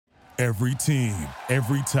Every team,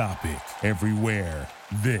 every topic, everywhere.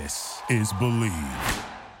 This is Believe.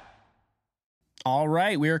 All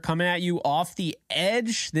right, we are coming at you off the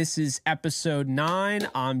edge. This is episode 9.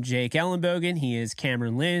 I'm Jake Ellenbogen. He is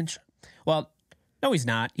Cameron Lynch. Well, no, he's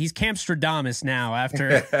not. He's Camstradamus now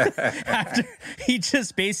after he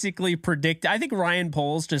just basically predicted. I think Ryan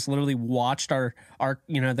Poles just literally watched our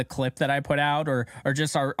the clip that I put out or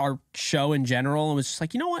just our show in general and was just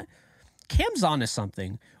like, you know what? Cam's onto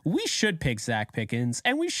something. We should pick Zach Pickens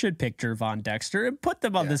and we should pick Gervon Dexter and put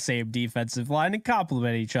them on the same defensive line and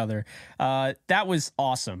complement each other. That was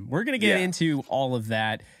awesome. We're going to get into all of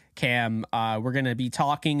that, Cam. We're going to be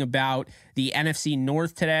talking about the NFC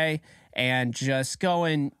North today and just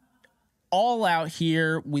going all out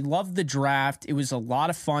here. We love the draft. It was a lot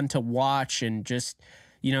of fun to watch and just,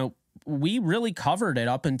 we really covered it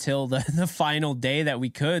up until the final day that we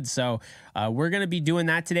could. So we're going to be doing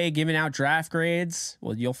that today, giving out draft grades.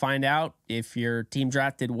 Well, you'll find out if your team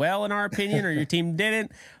drafted well, in our opinion, or your team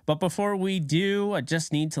didn't. But before we do, I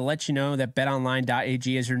just need to let you know that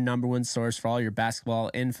betonline.ag is your number one source for all your basketball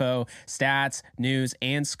info, stats, news,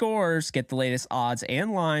 and scores. Get the latest odds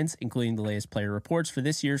and lines, including the latest player reports for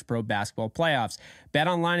this year's pro basketball playoffs.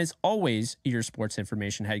 BetOnline is always your sports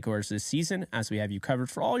information headquarters this season, as we have you covered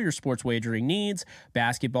for all your sports wagering needs: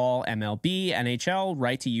 basketball, MLB, NHL,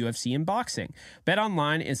 right to UFC and boxing.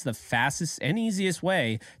 BetOnline is the fastest and easiest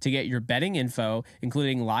way to get your betting info,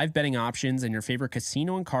 including live betting options and your favorite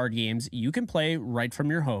casino and card games you can play right from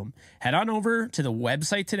your home. Head on over to the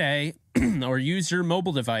website today or use your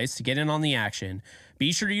mobile device to get in on the action.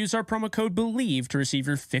 Be sure to use our promo code BELIEVE to receive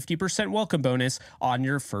your 50% welcome bonus on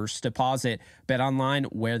your first deposit. Bet online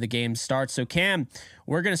where the game starts. So Cam,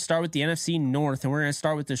 we're going to start with the NFC North, and we're going to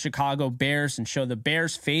start with the Chicago Bears and show the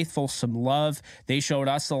Bears faithful some love. They showed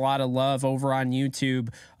us a lot of love over on YouTube.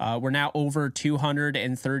 We're now over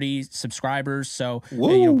 230 subscribers. So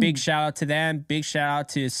big shout out to them. Big shout out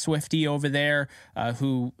to Swifty over there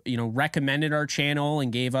who recommended our channel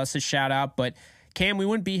and gave us a shout out. But Cam, we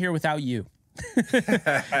wouldn't be here without you.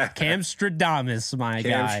 Camstradamus, my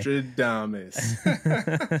guy.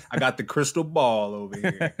 Camstradamus. I got the crystal ball over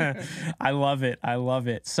here. I love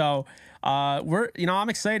it. So I'm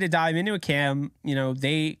excited to dive into it, Cam.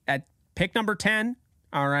 They at pick number 10.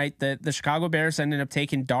 All right, the Chicago Bears ended up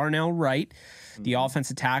taking Darnell Wright, the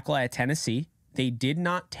offensive tackle at Tennessee. They did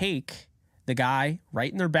not take the guy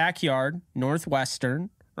right in their backyard, Northwestern.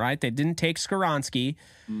 Right, they didn't take Skoronski.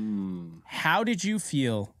 How did you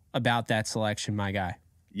feel about that selection, my guy?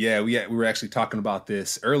 Yeah, we were actually talking about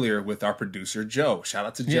this earlier with our producer Joe. Shout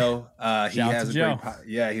out to Joe. He has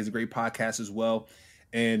a great podcast as well,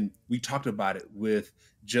 and we talked about it with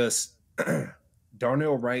just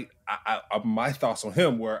Darnell Wright. My thoughts on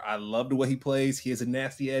him were I love the way he plays. He has a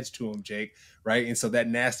nasty edge to him, Jake. Right, and so that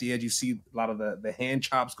nasty edge, you see a lot of the hand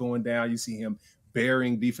chops going down. You see him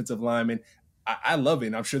burying defensive linemen. I love it,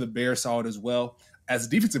 and I'm sure the Bears saw it as well. As a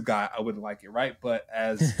defensive guy, I wouldn't like it, right? But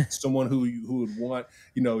as someone who would want,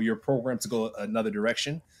 your program to go another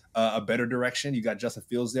direction, a better direction, you got Justin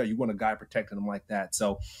Fields there. You want a guy protecting him like that.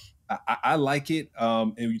 So I like it.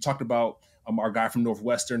 And you talked about our guy from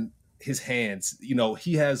Northwestern, his hands.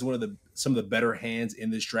 He has some of the better hands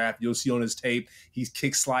in this draft. You'll see on his tape, he's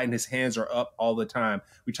kick sliding. His hands are up all the time.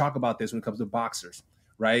 We talk about this when it comes to boxers.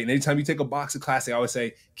 Right. And anytime you take a boxing class, they always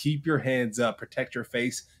say, keep your hands up, protect your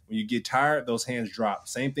face. When you get tired, those hands drop.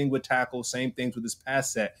 Same thing with tackles, same things with this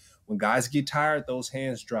pass set. When guys get tired, those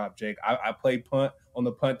hands drop, Jake. I played punt on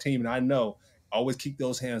the punt team, and I know always keep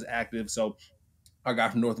those hands active. So our guy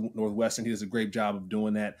from Northwestern, he does a great job of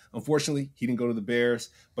doing that. Unfortunately, he didn't go to the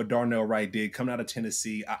Bears, but Darnell Wright did. Coming out of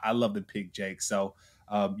Tennessee, I love the pick, Jake. So,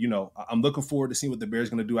 I'm looking forward to seeing what the Bears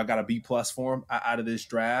are going to do. I got a B+ for him out of this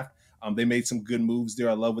draft. They made some good moves there.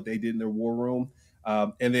 I love what they did in their war room.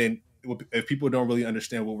 And then if people don't really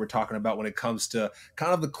understand what we're talking about when it comes to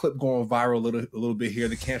kind of the clip going viral a little bit here,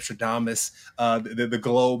 the Camstradamus, the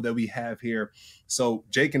globe that we have here. So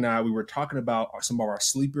Jake and I, we were talking about some of our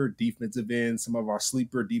sleeper defensive ends, some of our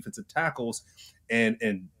sleeper defensive tackles, and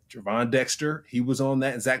Gervon Dexter, he was on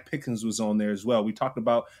that, and Zach Pickens was on there as well. We talked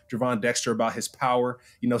about Gervon Dexter, about his power.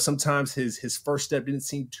 Sometimes his first step didn't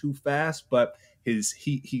seem too fast, but he's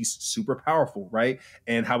super powerful, right?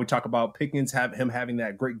 And how we talk about Pickens, him having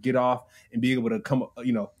that great get off and being able to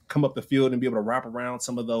come up the field and be able to wrap around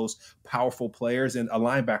some of those powerful players. And a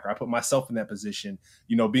linebacker, I put myself in that position,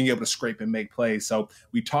 being able to scrape and make plays. So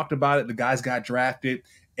we talked about it. The guys got drafted,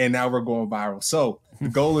 and now we're going viral. So the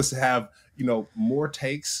goal is to have more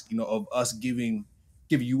takes, of us giving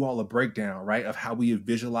you all a breakdown, right, of how we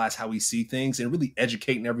visualize, how we see things, and really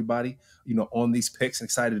educating everybody, on these picks, and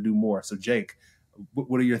excited to do more. So Jake,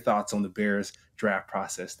 what are your thoughts on the Bears draft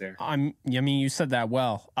process there? I mean, you said that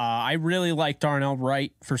well. I really like Darnell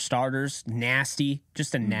Wright for starters. Nasty,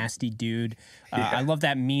 just a nasty dude. I love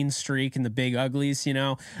that mean streak and the big uglies, you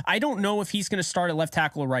know. I don't know if he's going to start at left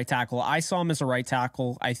tackle or right tackle. I saw him as a right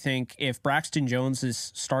tackle. I think if Braxton Jones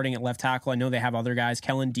is starting at left tackle, I know they have other guys.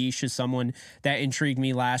 Kellen Diesch is someone that intrigued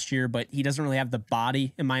me last year, but he doesn't really have the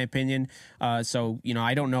body, in my opinion. So, you know,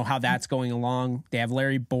 I don't know how that's going along. They have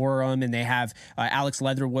Larry Borum and they have Alex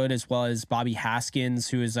Leatherwood as well as Bobby Haskins,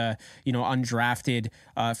 who is a, you know, undrafted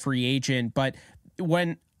free agent. But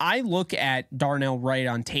when I look at Darnell Wright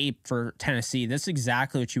on tape for Tennessee, that's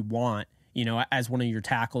exactly what you want, you know, as one of your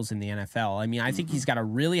tackles in the NFL. I mean, I think he's got a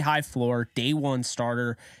really high floor, day one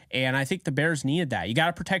starter, and I think the Bears needed that. You got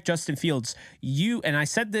to protect Justin Fields. And I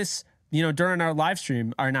said this, you know, during our live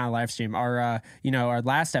stream, or not live stream, our, you know, our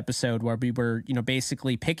last episode where we were, you know,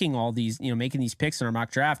 basically picking all these, you know, making these picks in our mock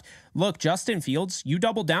draft. Look, Justin Fields, you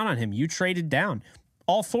doubled down on him. You traded down.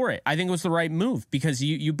 All for it. I think it was the right move because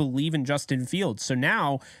you believe in Justin Fields. So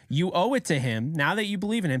now you owe it to him. Now that you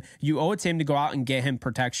believe in him, you owe it to him to go out and get him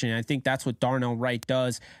protection. And I think that's what Darnell Wright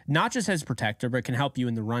does, not just as a protector, but can help you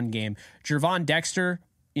in the run game. Gervon Dexter,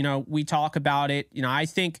 you know, we talk about it. You know, I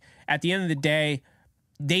think at the end of the day,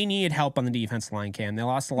 they needed help on the defensive line, Cam. They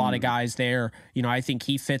lost a lot of guys there. You know, I think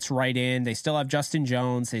he fits right in. They still have Justin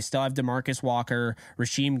Jones. They still have DeMarcus Walker,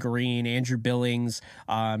 Rasheem Green, Andrew Billings.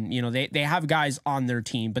 You know, they have guys on their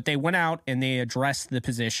team, but they went out and they addressed the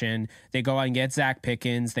position. They go out and get Zach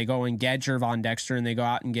Pickens. They go and get Gervon Dexter, and they go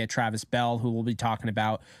out and get Travis Bell, who we'll be talking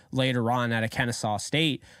about later on out of Kennesaw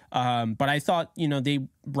State. But I thought, you know,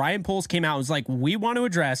 Ryan Poles came out and was like, we want to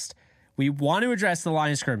address the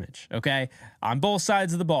line of scrimmage, okay? On both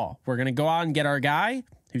sides of the ball. We're going to go out and get our guy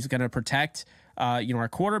who's going to protect, you know, our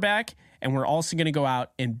quarterback, and we're also going to go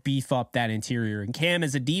out and beef up that interior. And Cam,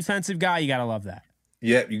 as a defensive guy, you got to love that.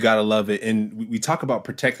 Yeah, you got to love it. And we talk about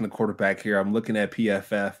protecting the quarterback here. I'm looking at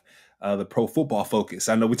PFF, the Pro Football Focus.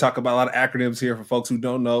 I know we talk about a lot of acronyms here for folks who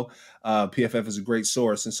don't know. PFF is a great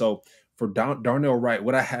source. And so for Darnell Wright,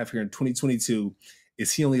 what I have here in 2022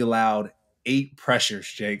 is he only allowed 8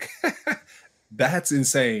 pressures, Jake. That's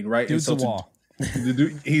insane, right? Dude's a wall.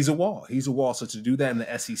 He's a wall. He's a wall. So to do that in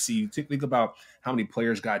the SEC, you think about how many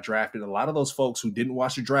players got drafted. A lot of those folks who didn't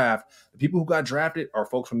watch the draft, the people who got drafted are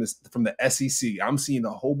folks from the SEC. I'm seeing a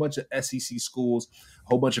whole bunch of SEC schools, a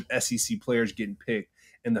whole bunch of SEC players getting picked.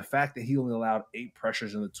 And the fact that he only allowed 8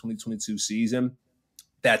 pressures in the 2022 season,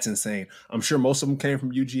 that's insane. I'm sure most of them came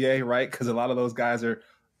from UGA, right? Because a lot of those guys are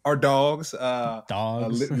dogs.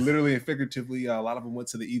 Literally and figuratively. A lot of them went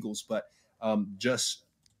to the Eagles, but just,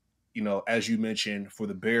 you know, as you mentioned, for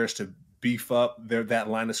the Bears to beef up that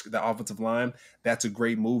offensive line, that's a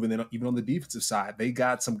great move. And then even on the defensive side, they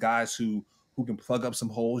got some guys who can plug up some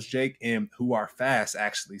holes, Jake, and who are fast,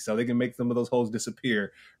 actually. So they can make some of those holes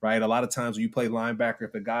disappear, right? A lot of times when you play linebacker,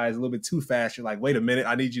 if the guy is a little bit too fast, you're like, wait a minute,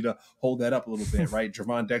 I need you to hold that up a little bit, right?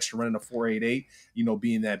 Gervon Dexter running a 4.88, you know,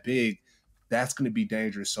 being that big, that's going to be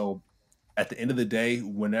dangerous. So at the end of the day,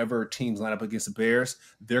 whenever teams line up against the Bears,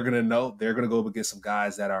 they're going to know they're going to go up against some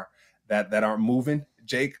guys that aren't moving,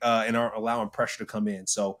 Jake, and aren't allowing pressure to come in.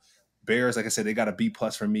 So Bears, like I said, they got a B+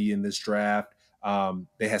 for me in this draft.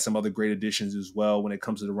 They had some other great additions as well when it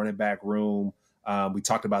comes to the running back room. We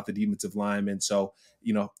talked about the defensive linemen. So,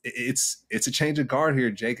 you know, it's a change of guard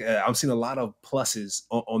here, Jake. I'm seeing a lot of pluses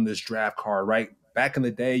on this draft card, right? Back in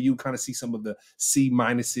the day, you kind of see some of the C-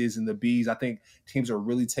 and the Bs. I think teams are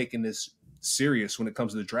really taking this serious when it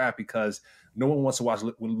comes to the draft because no one wants to watch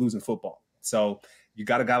losing football. So you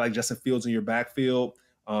got a guy like Justin Fields in your backfield,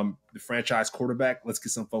 the franchise quarterback. Let's get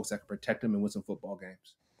some folks that can protect him and win some football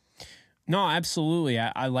games. No, absolutely.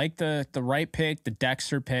 I like the right pick, the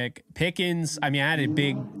Dexter pick. Pickens, I mean, I had a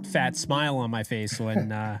big fat smile on my face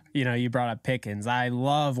when, you know, you brought up Pickens. I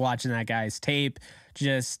love watching that guy's tape.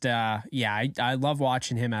 Just, I love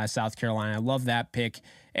watching him out of South Carolina. I love that pick.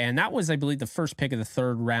 And that was, I believe, the first pick of the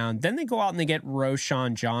 3rd round. Then they go out and they get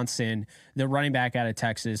Roschon Johnson, the running back out of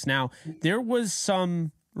Texas. Now, there was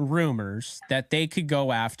some rumors that they could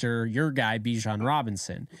go after your guy, Bijan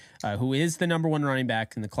Robinson, who is the number 1 running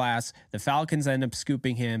back in the class. The Falcons end up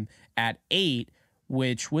scooping him at 8,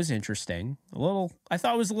 which was interesting. I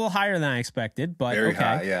thought it was a little higher than I expected, but very okay.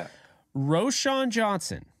 high, yeah. Roschon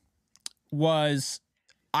Johnson was,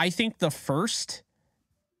 I think, the first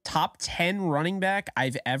top 10 running back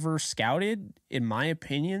I've ever scouted, in my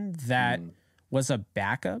opinion, that was a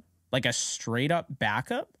backup, like a straight up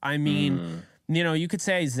backup. I mean, you know, you could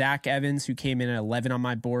say Zach Evans, who came in at 11 on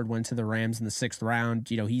my board, went to the Rams in the 6th round.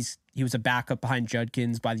 You know, he was a backup behind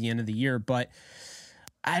Judkins by the end of the year. But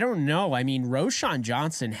I don't know. I mean, Roschon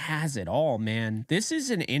Johnson has it all, man. This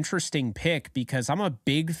is an interesting pick because I'm a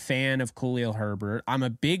big fan of Khalil Herbert. I'm a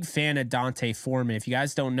big fan of Dante Foreman. If you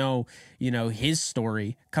guys don't know, his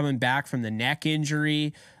story coming back from the neck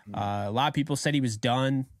injury, a lot of people said he was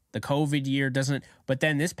done. The COVID year but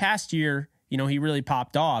then this past year, he really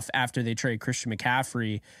popped off after they traded Christian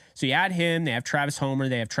McCaffrey. So you add him, they have Travis Homer,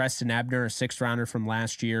 they have Treston Ebner, a 6th rounder from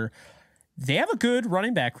last year. They have a good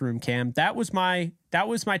running back room, Cam. That was my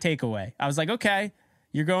takeaway. I was like, okay,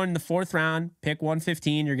 you're going in the 4th round, pick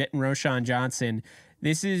 115, you're getting Roschon Johnson.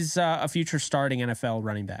 This is a future starting NFL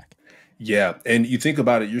running back. Yeah, and you think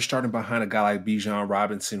about it, you're starting behind a guy like Bijan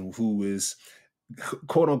Robinson, who is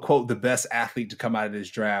quote unquote the best athlete to come out of this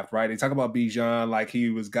draft, right? They talk about Bijan like he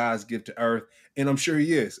was God's gift to earth, and I'm sure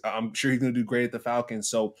he is. I'm sure he's going to do great at the Falcons.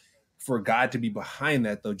 So for God to be behind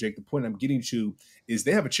that, though, Jake, the point I'm getting to is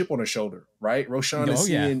they have a chip on their shoulder, right? Roschon is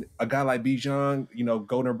seeing a guy like Bijan,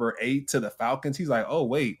 go number 8 to the Falcons. He's like, oh,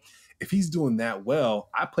 wait, if he's doing that well,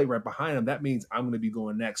 I play right behind him. That means I'm going to be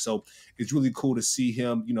going next. So it's really cool to see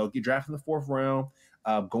him, get drafted in the 4th round,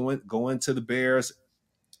 going to the Bears.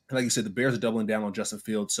 Like you said, the Bears are doubling down on Justin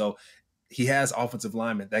Fields. So he has offensive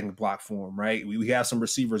linemen that can block for him, right? We have some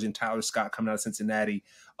receivers in Tyler Scott coming out of Cincinnati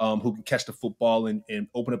who can catch the football and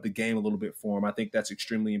open up the game a little bit for him. I think that's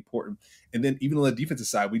extremely important. And then even on the defensive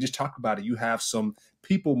side, we just talked about it. You have some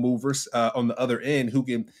people movers on the other end who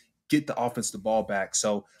can get the offense the ball back.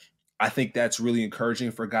 So I think that's really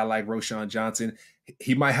encouraging for a guy like Roschon Johnson.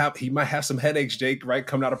 He might have some headaches, Jake, right,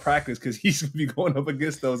 coming out of practice because he's going to be going up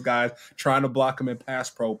against those guys trying to block him in pass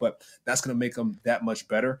pro, but that's going to make him that much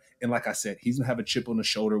better. And like I said, he's going to have a chip on the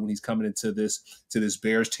shoulder when he's coming into this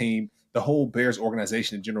Bears team. The whole Bears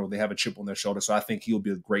organization in general, they have a chip on their shoulder, so I think he'll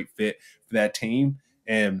be a great fit for that team.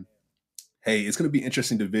 And hey, it's going to be an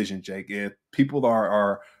interesting division, Jake. If people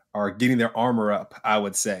are getting their armor up, I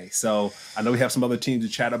would say. So I know we have some other teams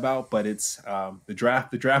to chat about, but it's the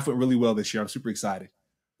draft. The draft went really well this year. I'm super excited.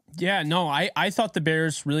 Yeah, no, I thought the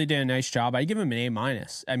Bears really did a nice job. I give them an A-.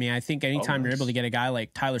 I mean, I think anytime you're able to get a guy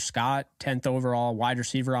like Tyler Scott, 10th overall wide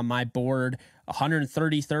receiver on my board,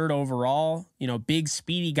 133rd overall, big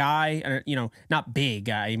speedy guy, not big.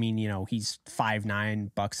 I mean, he's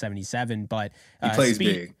 5'9", $177, but he plays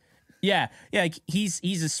big. Yeah, like he's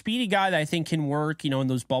a speedy guy that I think can work, in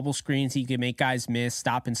those bubble screens. He can make guys miss,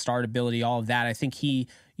 stop and start ability, all of that. I think he,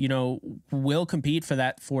 will compete for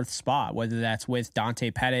that 4th spot, whether that's with Dante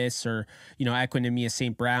Pettis or, Equinemius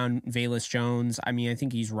St. Brown, Velus Jones. I mean, I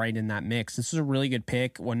think he's right in that mix. This is a really good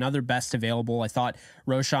pick. Another best available. I thought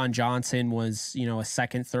Roschon Johnson was, a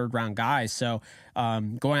 2nd, 3rd round guy. So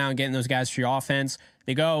going out and getting those guys for your offense.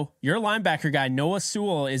 They go, your linebacker guy, Noah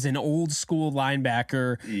Sewell, is an old school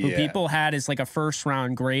linebacker who people had as like a 1st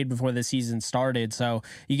round grade before the season started. So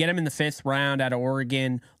you get him in the 5th round out of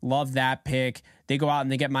Oregon. Love that pick. They go out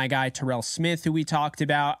and they get my guy, Terrell Smith, who we talked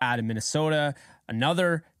about, out of Minnesota.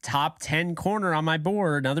 Another top 10 corner on my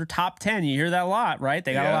board, another top 10. You hear that a lot, right?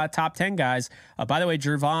 They got a lot of top 10 guys. By the way,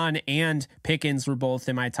 Jervon and Pickens were both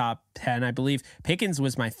in my top 10. I believe Pickens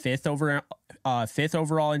was my 5th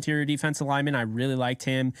overall interior defensive lineman. I really liked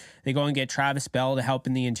him. They go and get Travis Bell to help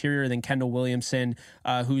in the interior, then Kendall Williamson,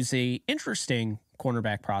 who's a interesting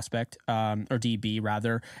cornerback prospect, or DB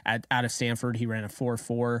rather, out of Stanford. He ran a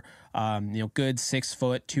 4.4, good 6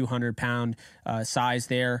 foot, 200 pound size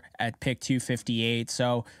there at pick 258.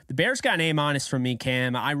 So the Bears got an A- from me,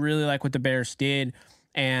 Cam. I really like what the Bears did,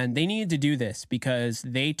 and they needed to do this because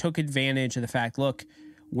they took advantage of the fact, look,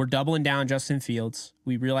 we're doubling down Justin Fields.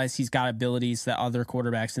 We realize he's got abilities that other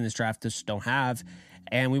quarterbacks in this draft just don't have,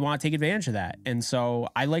 and we want to take advantage of that. And so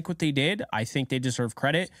I like what they did. I think they deserve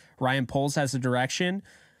credit. Ryan Poles has a direction.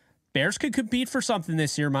 Bears could compete for something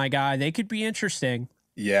this year, my guy. They could be interesting.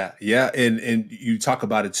 Yeah. And you talk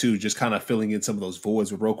about it too, just kind of filling in some of those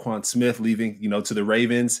voids with Roquan Smith leaving, to the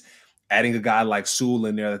Ravens, adding a guy like Sewell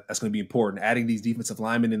in there. That's going to be important. Adding these defensive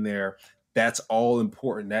linemen in there. That's all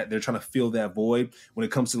important. That they're trying to fill that void. When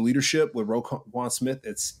it comes to leadership with Roquan Smith,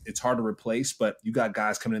 it's hard to replace, but you got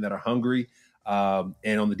guys coming in that are hungry.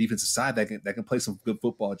 And on the defensive side, that can play some good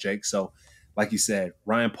football, Jake. So, like you said,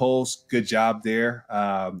 Ryan Poles, good job there.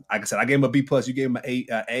 Like I said, I gave him a B+. You gave him an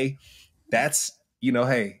A. That's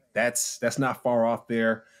that's not far off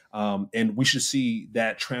there. And we should see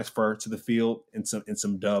that transfer to the field in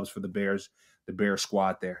some dubs for the Bears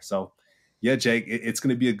squad there. So, yeah, Jake, it's going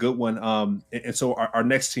to be a good one. And so our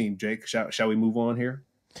next team, Jake, shall we move on here?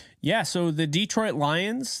 Yeah, so the Detroit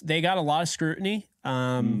Lions, they got a lot of scrutiny.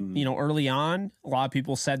 Early on, a lot of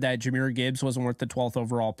people said that Jahmyr Gibbs wasn't worth the 12th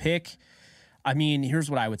overall pick. I mean, here's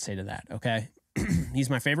what I would say to that, okay? He's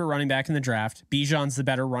my favorite running back in the draft. Bijan's the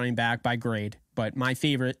better running back by grade, but my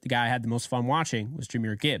favorite, the guy I had the most fun watching, was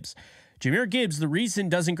Jahmyr Gibbs. Jahmyr Gibbs, the reason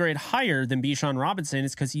doesn't grade higher than Bijan Robinson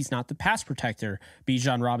is because he's not the pass protector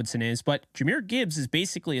Bijan Robinson is, but Jahmyr Gibbs is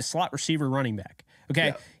basically a slot receiver running back. Okay.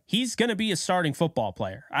 Yeah. He's going to be a starting football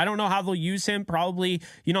player. I don't know how they'll use him. Probably,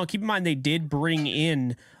 keep in mind they did bring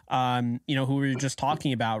in, who we were just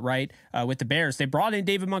talking about, right? With the Bears, they brought in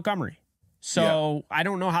David Montgomery. So I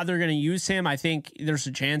don't know how they're going to use him. I think there's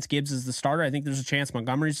a chance Gibbs is the starter. I think there's a chance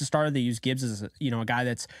Montgomery's the starter. They use Gibbs as a guy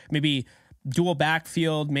that's maybe dual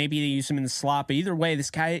backfield. Maybe they use him in the slot. But either way,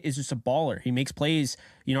 this guy is just a baller. He makes plays.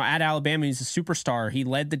 At Alabama, he's a superstar. He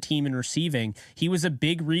led the team in receiving. He was a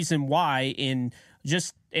big reason why in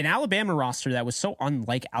just an Alabama roster that was so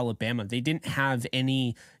unlike Alabama. They didn't have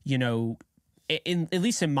any, at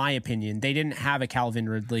least in my opinion, they didn't have a Calvin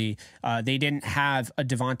Ridley. They didn't have a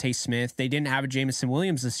Devontae Smith. They didn't have a Jamison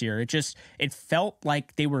Williams this year. It felt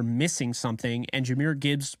like they were missing something, and Jahmyr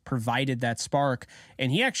Gibbs provided that spark.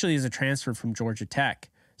 And he actually is a transfer from Georgia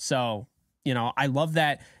Tech. So, I love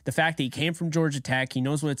that the fact that he came from Georgia Tech. He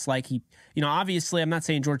knows what it's like. Obviously, I'm not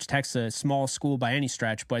saying Georgia Tech's a small school by any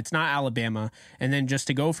stretch, but it's not Alabama. And then just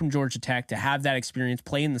to go from Georgia Tech to have that experience,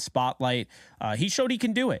 play in the spotlight, he showed he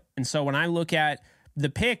can do it. And so when I look at the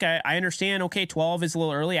pick, I understand, okay, 12 is a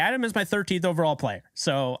little early. Adam is my 13th overall player.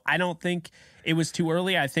 So I don't think it was too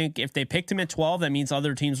early. I think if they picked him at 12, that means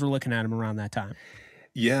other teams were looking at him around that time.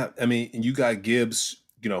 Yeah, I mean, you got Gibbs,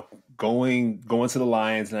 going to the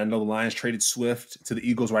Lions, and I know the Lions traded Swift to the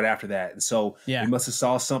Eagles right after that. And so they must have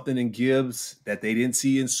saw something in Gibbs that they didn't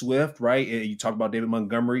see in Swift, right? And you talk about David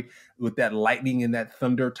Montgomery with that lightning and that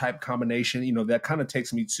thunder type combination. That kind of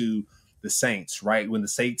takes me to the Saints, right? When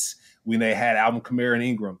they had Alvin Kamara and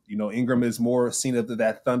Ingram, Ingram is more seen as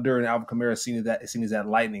that thunder, and Alvin Kamara is seen as that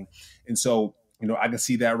lightning. And so, I can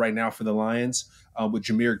see that right now for the Lions. With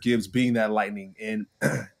Jahmyr Gibbs being that lightning. And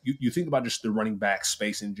you think about just the running back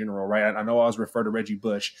space in general, right? I know I was referred to Reggie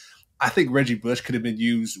Bush. I think Reggie Bush could have been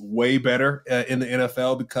used way better in the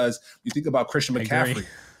NFL, because you think about Christian McCaffrey.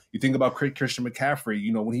 You think about Christian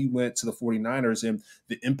McCaffrey, when he went to the 49ers and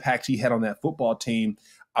the impact he had on that football team.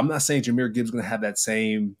 I'm not saying Jahmyr Gibbs is going to have that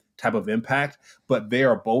same type of impact, but they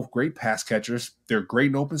are both great pass catchers. They're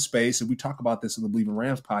great in open space. And we talk about this in the Believe in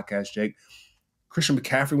Rams podcast, Jake. Christian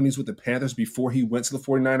McCaffrey, when he was with the Panthers before he went to the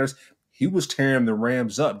 49ers, he was tearing the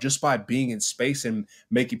Rams up just by being in space and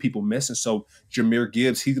making people miss. And so Jahmyr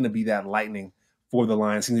Gibbs, he's going to be that lightning for the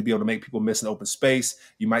Lions. He's going to be able to make people miss in open space.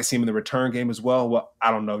 You might see him in the return game as well. Well,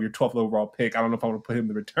 I don't know. Your 12th overall pick, I don't know if I want to put him in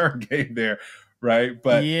the return game there. Right.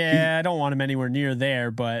 But I don't want him anywhere near there,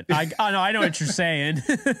 but I know what you're saying.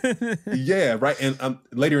 Yeah. Right. And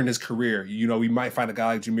later in his career, we might find a guy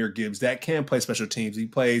like Jahmyr Gibbs that can play special teams. He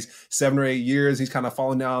plays 7 or 8 years. He's kind of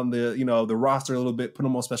falling down the roster a little bit, put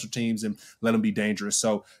him on special teams and let him be dangerous.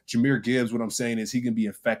 So Jahmyr Gibbs, what I'm saying is he can be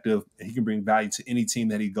effective and he can bring value to any team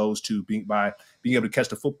that he goes to by being able to catch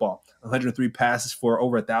the football. 103 passes for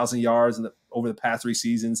over 1,000 yards over the past 3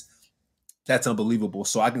 seasons. That's unbelievable.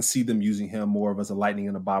 So I can see them using him more of as a lightning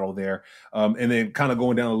in a bottle there. And then kind of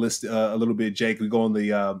going down the list a little bit, Jake, we go on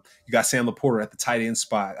you got Sam Laporta at the tight end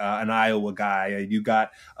spot, an Iowa guy. You got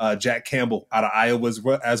Jack Campbell out of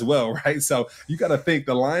Iowa as well, right? So you got to think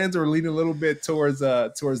the Lions are leaning a little bit towards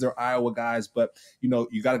their Iowa guys. But,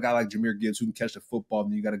 you got a guy like Jahmyr Gibbs who can catch the football.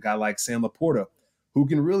 And you got a guy like Sam Laporta who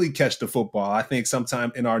can really catch the football. I think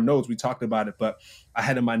sometime in our notes we talked about it, but I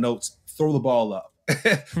had in my notes, throw the ball up.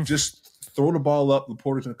 Just throw the ball up.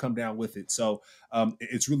 Laporta's going to come down with it. So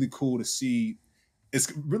it's really cool to see. It's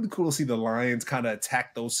really cool to see the Lions kind of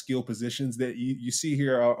attack those skill positions that you see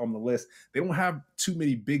here on the list. They don't have too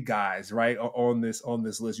many big guys, right, on this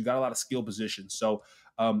list. You got a lot of skill positions. So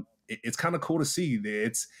it's kind of cool to see.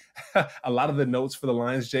 It's a lot of the notes for the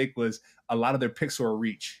Lions, Jake, was a lot of their picks were a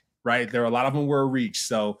reach, right? A lot of them were a reach.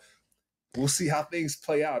 So we'll see how things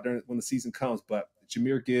play out when the season comes. But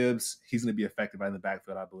Jahmyr Gibbs, he's going to be effective in the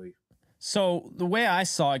backfield, I believe. So the way I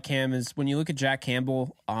saw it, Cam, is when you look at Jack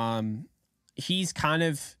Campbell, he's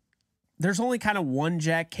there's only kind of one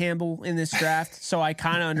Jack Campbell in this draft. So I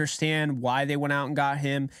kind of understand why they went out and got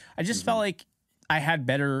him. I just felt like I had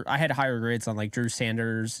higher grades on like Drew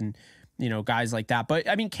Sanders and, guys like that. But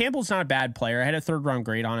I mean, Campbell's not a bad player. I had a 3rd round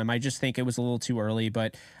grade on him. I just think it was a little too early,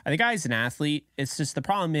 but the guy's an athlete. It's just the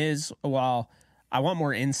problem is, I want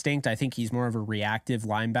more instinct. I think he's more of a reactive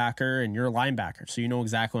linebacker, and you're a linebacker, so you know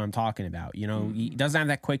exactly what I'm talking about. He doesn't have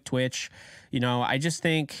that quick twitch. I just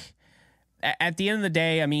think at the end of the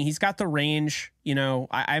day, I mean, he's got the range.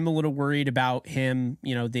 I'm a little worried about him.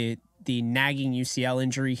 The the nagging UCL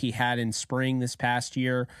injury he had in spring this past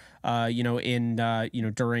year, during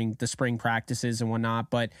the spring practices and whatnot.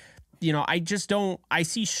 But, I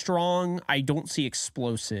see strong. I don't see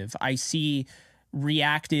explosive. I see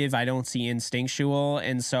reactive. I don't see instinctual.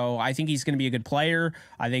 And so I think he's going to be a good player.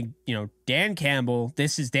 I think, Dan Campbell,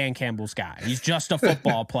 this is Dan Campbell's guy. He's just a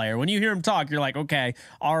football player. When you hear him talk, you're like, okay,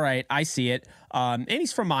 all right, I see it. And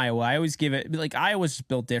he's from Iowa. I always give it, like, Iowa's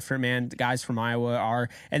built different, man. The guys from Iowa are.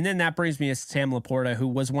 And then that brings me to Sam Laporta, who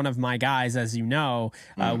was one of my guys, as you know.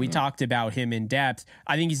 We talked about him in depth.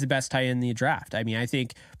 I think he's the best tight end in the draft. I mean, I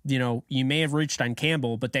think, you may have reached on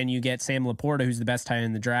Campbell, but then you get Sam Laporta, who's the best tight end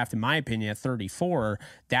in the draft, in my opinion, at 34.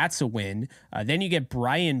 That's a win. Then you get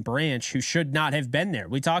Brian Branch, who should not have been there.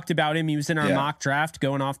 We talked about him. He was in our mock draft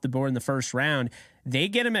going off the board in the first round. They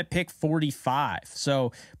get him at pick 45.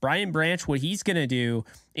 So Brian Branch, what he's going to do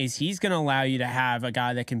is he's going to allow you to have a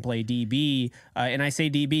guy that can play DB. And I say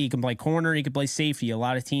DB, he can play corner, he can play safety. A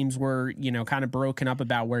lot of teams were, kind of broken up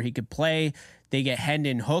about where he could play. They get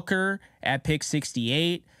Hendon Hooker at pick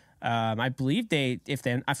 68. I believe if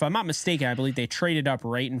I'm not mistaken, I believe they traded up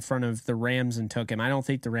right in front of the Rams and took him. I don't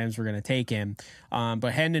think the Rams were going to take him.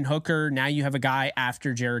 But Hendon Hooker, now you have a guy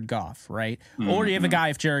after Jared Goff, right? Or you have a guy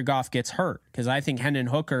if Jared Goff gets hurt, because I think Hendon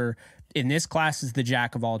Hooker in this class is the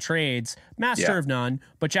jack of all trades, master of none,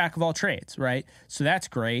 but jack of all trades, right? So that's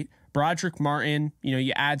great. Broderick Martin,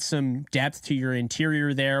 you add some depth to your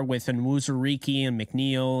interior there with Nwuzurike and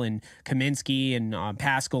McNeil and Kaminsky and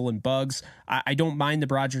Pascal and Buggs. I don't mind the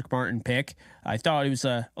Broderick Martin pick. I thought it was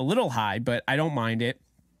a little high, but I don't mind it.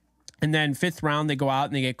 And then 5th round, they go out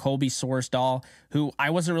and they get Colby Sorsdahl, who I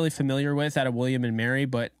wasn't really familiar with out of William and Mary,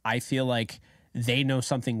 but I feel like they know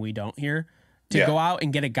something we don't here. To go out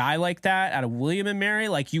and get a guy like that out of William and Mary,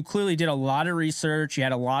 like, you clearly did a lot of research. You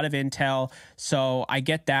had a lot of intel. So I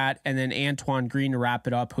get that. And then Antoine Green to wrap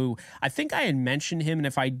it up, who I think I had mentioned him. And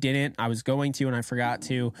if I didn't, I was going to, and I forgot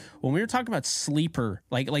to. When we were talking about sleeper,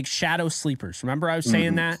 like shadow sleepers, remember I was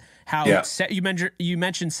saying that? How you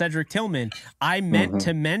mentioned Cedric Tillman. I meant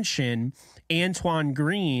to mention Antoine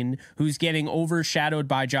Green, who's getting overshadowed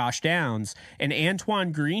by Josh Downs. And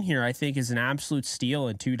Antoine Green here, I think, is an absolute steal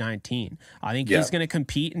in 219. I think he's going to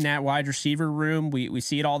compete in that wide receiver room. We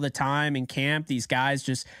see it all the time in camp. These guys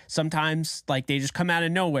just sometimes, like, they just come out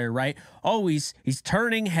of nowhere, right? Oh, he's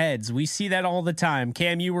turning heads. We see that all the time.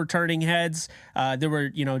 Cam, you were turning heads. There were,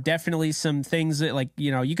 definitely some things that, like,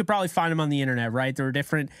 you could probably find them on the internet, right? There were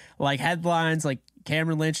different, like, headlines, like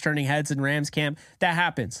Cameron Lynch turning heads in Rams camp. That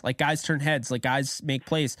happens. Like, guys turn heads. Like, guys make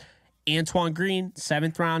plays. Antoine Green,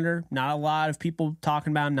 7th rounder. Not a lot of people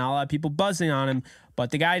talking about him. Not a lot of people buzzing on hhim.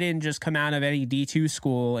 But the guy didn't just come out of any D2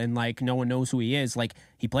 school and, like, no one knows who he is. Like,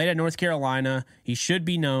 he played at North Carolina. He should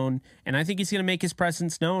be known. And I think he's going to make his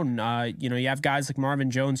presence known. You have guys like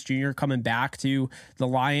Marvin Jones Jr. coming back to the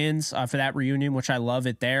Lions for that reunion, which I love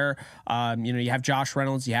it there. You have Josh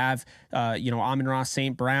Reynolds. You have, Amon-Ra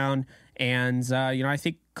St. Brown. And, I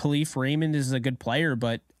think Khalif Raymond is a good player,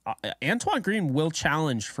 but Antoine Green will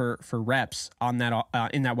challenge for reps on that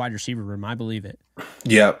in that wide receiver room. I believe it.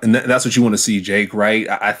 Yeah, and that's what you want to see, Jake, right?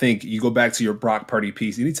 I think you go back to your Brock Purdy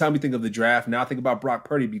piece. Anytime you think of the draft, now think about Brock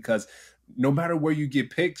Purdy, because no matter where you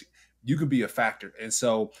get picked, you could be a factor. And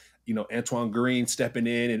so, Antoine Green stepping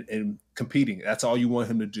in and competing, that's all you want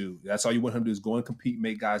him to do. That's all you want him to do, is go and compete,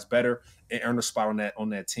 make guys better, and earn a spot on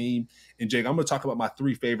that team. And Jake, I'm going to talk about my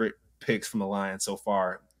 3 favorite picks from the Lions so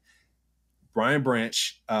far. Brian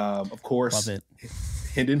Branch, of course,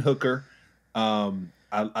 Hendon Hooker.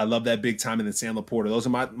 I love that big time, and then Sam Laporta. Those are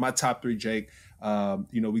my top 3, Jake.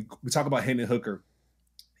 We talk about Hendon Hooker.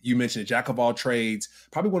 You mentioned it, jack of all trades,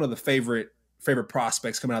 probably one of the favorite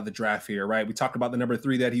prospects coming out of the draft here, right? We talked about the number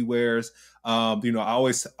 3 that he wears. I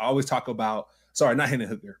always talk about. Sorry, not Hendon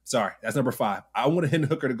Hooker. Sorry, that's number 5. I wanted Hendon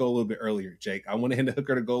Hooker to go a little bit earlier, Jake. I wanted Hendon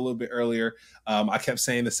Hooker to go a little bit earlier. I kept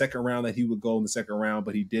saying the 2nd round that he would go in the 2nd round,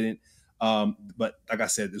 but he didn't. But like I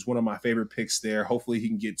said, it's one of my favorite picks there. Hopefully he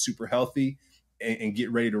can get super healthy and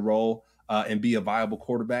get ready to roll and be a viable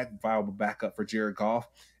quarterback, viable backup for Jared Goff.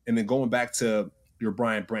 And then going back to your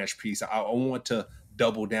Brian Branch piece, I want to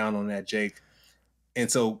double down on that, Jake. And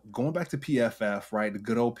so going back to PFF, right, the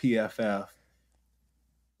good old PFF,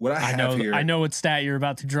 what I have here. I know what stat you're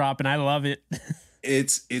about to drop, and I love it.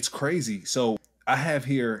 It's crazy. So I have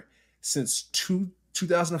here since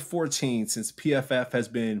 2014, since PFF has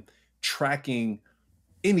been tracking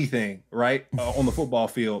anything, right, on the football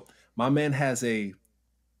field, my man has a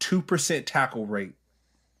 2% missed tackle rate,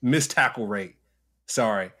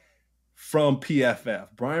 from PFF.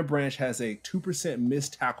 Brian Branch has a 2%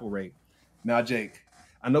 missed tackle rate. Now, Jake,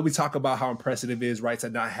 I know we talk about how impressive it is, right, to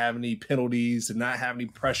not have any penalties, to not have any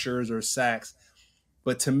pressures or sacks,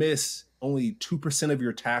 but to miss only 2% of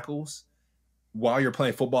your tackles while you're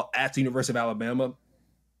playing football at the University of Alabama,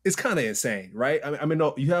 it's kind of insane, right? I mean,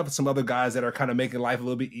 no, you have some other guys that are kind of making life a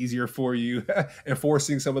little bit easier for you and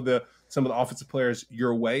forcing some of the offensive players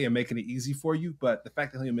your way and making it easy for you. But the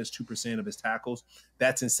fact that he missed 2% of his tackles,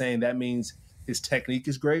 that's insane. That means his technique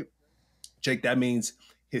is great. Jake, that means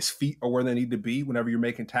his feet are where they need to be whenever you're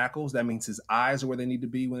making tackles. That means his eyes are where they need to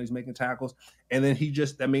be when he's making tackles. And then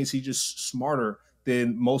that means he's just smarter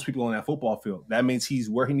than most people on that football field. That means he's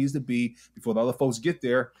where he needs to be before the other folks get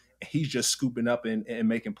there. He's just scooping up and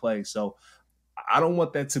making plays. So I don't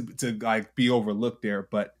want that to like be overlooked there.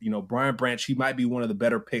 But, you know, Brian Branch, he might be one of the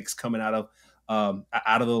better picks coming out of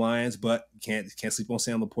the Lions, but you can't sleep on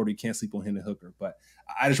Sam Laporta. You can't sleep on Hendon Hooker. But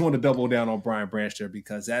I just want to double down on Brian Branch there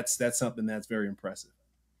because that's something that's very impressive.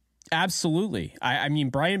 Absolutely. I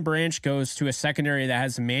mean, Brian Branch goes to a secondary that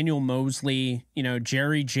has Emmanuel Mosley, you know,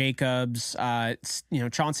 Jerry Jacobs,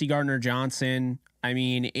 Chauncey Gardner-Johnson. I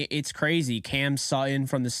mean, it's crazy. Cam Sutton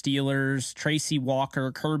from the Steelers, Tracy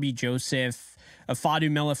Walker, Kirby Joseph,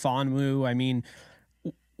 Afadu Melifonwu. I mean,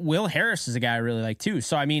 Will Harris is a guy I really like too.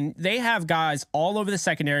 So, I mean, they have guys all over the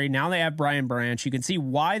secondary. Now they have Brian Branch. You can see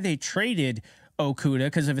why they traded Okudah,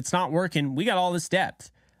 because if it's not working, we got all this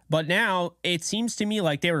depth. But now it seems to me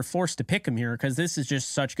like they were forced to pick him here because this is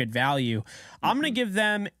just such good value. I'm going to give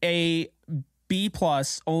them a B+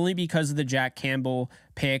 only because of the Jack Campbell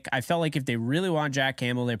pick. I felt like if they really want Jack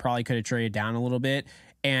Campbell, they probably could have traded down a little bit.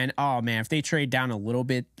 And, oh, man, if they trade down a little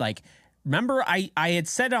bit, like, remember I had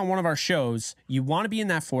said on one of our shows, you want to be in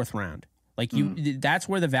that 4th round. Like, that's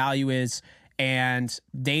where the value is. And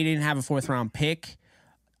they didn't have a 4th round pick.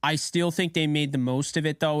 I still think they made the most of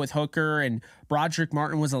it, though, with Hooker, and Broderick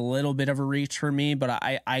Martin was a little bit of a reach for me, but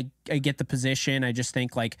I get the position. I just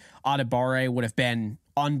think, like, Adebare would have been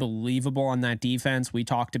unbelievable on that defense. We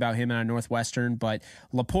talked about him at Northwestern, but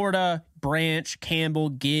Laporta, Branch, Campbell,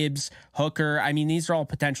 Gibbs, Hooker, I mean, these are all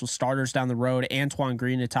potential starters down the road. Antoine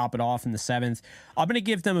Green to top it off in the 7th. I'm going to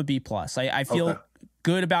give them a B+. I feel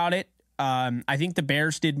good about it. I think the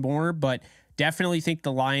Bears did more, but definitely think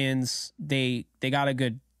the Lions, they got a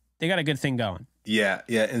good thing going. Yeah.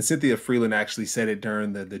 And Cynthia Freeland actually said it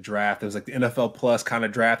during the draft. It was like the NFL Plus kind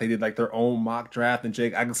of draft. They did like their own mock draft. And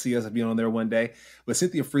Jake, I can see us being on there one day. But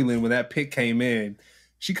Cynthia Freeland, when that pick came in,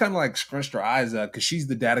 she kind of like scrunched her eyes up because she's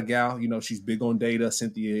the data gal. You know, she's big on data.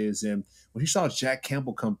 Cynthia is. And when she saw Jack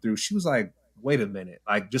Campbell come through, she was like, wait a minute.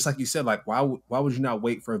 Like, just like you said, like, why would you not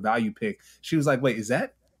wait for a value pick? She was like, wait, is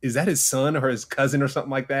that his son or his cousin or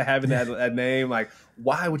something like that having that name? Like,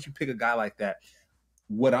 why would you pick a guy like that?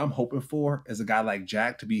 What I'm hoping for is a guy like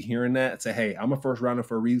Jack to be hearing that and say, hey, I'm a first rounder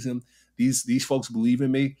for a reason. These folks believe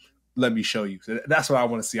in me. Let me show you. So that's what I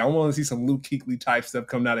want to see. I want to see some Luke Kuechly type stuff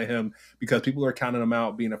coming out of him because people are counting him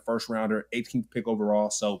out being a first rounder, 18th pick overall.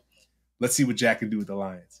 So let's see what Jack can do with the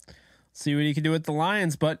Lions. See what he can do with the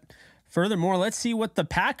Lions. But furthermore, let's see what the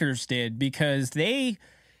Packers did because they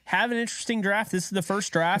have an interesting draft. This is the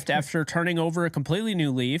first draft after turning over a completely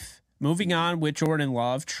new leaf. Moving on with Jordan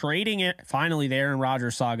Love, trading it. Finally, the Aaron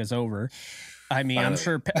Rodgers saga is over. I mean,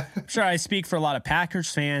 finally. I'm sure I speak for a lot of Packers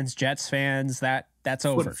fans, Jets fans. That's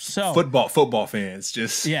over. So football fans,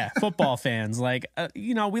 football fans. Like,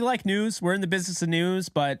 we like news. We're in the business of news,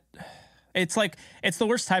 but it's the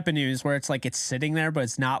worst type of news where it's like it's sitting there, but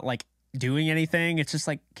it's not like doing anything. It's just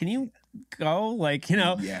like, can you go? Like,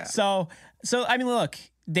 Yeah. So I mean, look,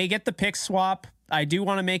 they get the pick swap. I do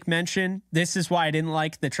want to make mention, this is why I didn't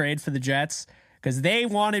like the trade for the Jets, because they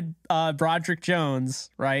wanted Broderick Jones,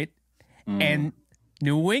 right? And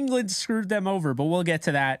New England screwed them over, but we'll get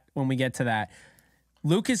to that when we get to that.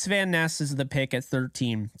 Lucas Van Ness is the pick at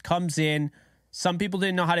 13. Comes in. Some people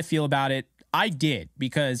didn't know how to feel about it. I did,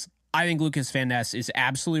 because I think Lucas Van Ness is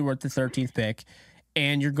absolutely worth the 13th pick.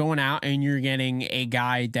 And you're going out and you're getting a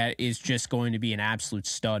guy that is just going to be an absolute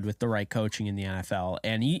stud with the right coaching in the NFL.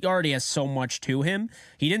 And he already has so much to him.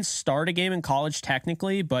 He didn't start a game in college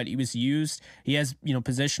technically, but he was used. He has,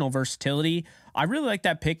 positional versatility. I really like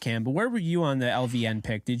that pick, Cam. But where were you on the LVN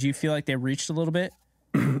pick? Did you feel like they reached a little bit?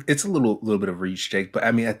 It's a little bit of reach, Jake. But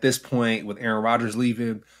I mean, at this point, with Aaron Rodgers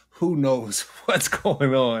leaving, who knows what's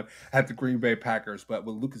going on at the Green Bay Packers. But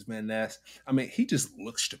with Lucas Van Ness, I mean, he just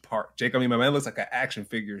looks the part, Jake. I mean, my man looks like an action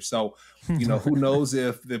figure. So, who knows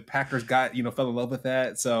if the Packers fell in love with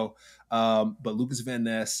that. So, but Lucas Van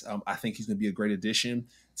Ness, I think he's going to be a great addition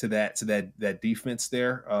to that defense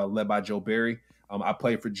there, led by Joe Barry. I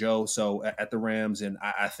played for Joe, so at the Rams, and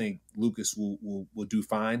I think Lucas will do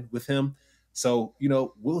fine with him. So,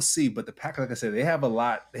 we'll see. But the Packers, like I said, they have a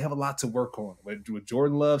lot to work on. With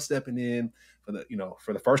Jordan Love stepping in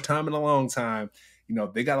for the first time in a long time,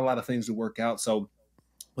 they got a lot of things to work out. So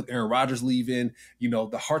with Aaron Rodgers leaving,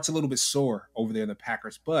 the heart's a little bit sore over there in the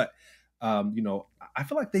Packers. But I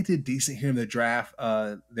feel like they did decent here in the draft.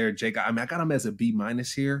 There, Jake. I got them as a B-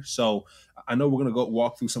 here. So I know we're gonna go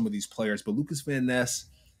walk through some of these players, but Lucas Van Ness,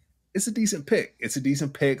 it's a decent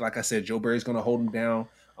pick. Like I said, Joe Barry's gonna hold him down.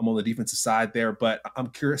 I'm on the defensive side there, but I'm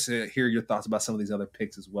curious to hear your thoughts about some of these other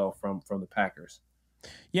picks as well from the Packers.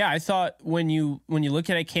 Yeah, I thought when you look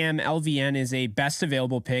at it, Cam, LVN is a best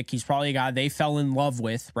available pick. He's probably a guy they fell in love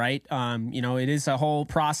with, right? It is a whole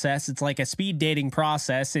process. It's like a speed dating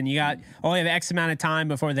process, and you only have X amount of time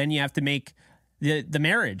before then you have to make the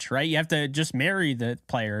marriage, right? You have to just marry the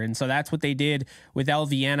player. And so that's what they did with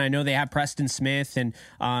LVN. I know they have Preston Smith and,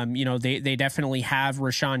 they definitely have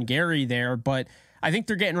Rashawn Gary there, but I think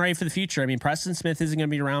they're getting ready for the future. I mean, Preston Smith isn't going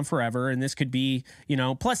to be around forever, and this could be,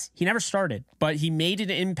 plus he never started, but he made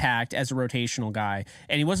an impact as a rotational guy.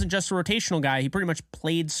 And he wasn't just a rotational guy. He pretty much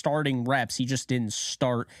played starting reps. He just didn't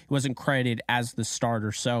start. He wasn't credited as the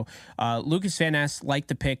starter. So Lucas Van Ness, like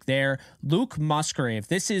the pick there. Luke Musgrave,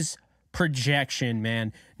 this is projection,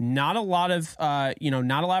 man. Not a lot of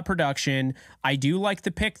production. I do like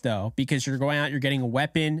the pick though, because you're going out, you're getting a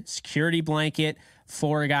weapon, security blanket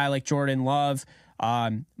for a guy like Jordan Love.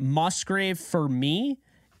 Musgrave for me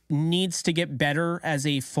needs to get better as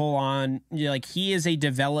a full on, he is a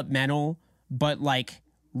developmental, but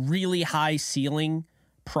really high ceiling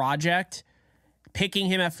project. Picking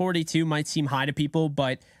him at 42 might seem high to people,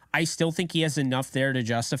 but I still think he has enough there to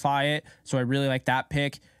justify it. So I really like that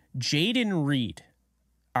pick. Jaden Reed.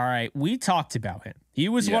 All right. We talked about him. He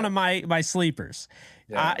was one of my sleepers.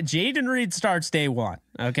 Yeah. Jaden Reed starts day one.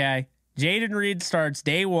 Okay. Jaden Reed starts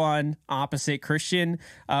day one opposite Christian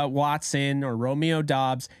Watson or Romeo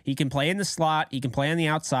Doubs. He can play in the slot. He can play on the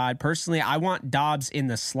outside. Personally, I want Doubs in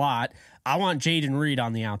the slot. I want Jaden Reed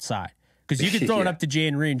on the outside, because you can throw it up to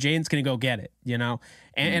Jaden Reed and Jaden's going to go get it,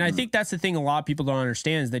 And I think that's the thing a lot of people don't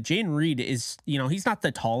understand is that Jaden Reed is, he's not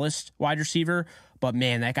the tallest wide receiver, but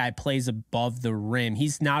man, that guy plays above the rim.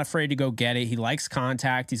 He's not afraid to go get it. He likes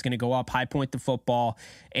contact. He's going to go up, high point the football.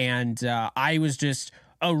 And I was just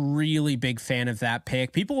a really big fan of that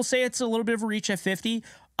pick. People will say it's a little bit of a reach at 50.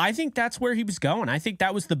 I think that's where he was going. I think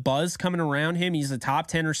that was the buzz coming around him. He's a top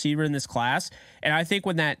 10 receiver in this class. And I think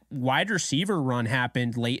when that wide receiver run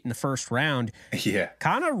happened late in the first round,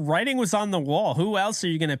 kind of writing was on the wall. Who else are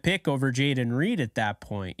you going to pick over Jaden Reed at that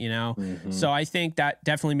point, Mm-hmm. So I think that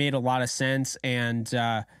definitely made a lot of sense. And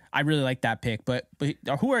I really like that pick. But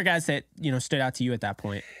who are guys that, stood out to you at that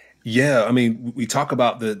point? Yeah, I mean, we talk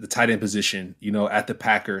about the tight end position, at the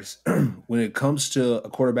Packers. When it comes to a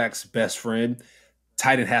quarterback's best friend,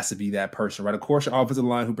 tight end has to be that person, right? Of course, your offensive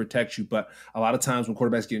line who protects you, but a lot of times when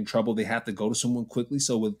quarterbacks get in trouble, they have to go to someone quickly.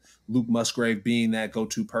 So with Luke Musgrave being that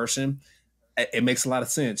go-to person, it makes a lot of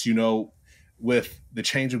sense. With the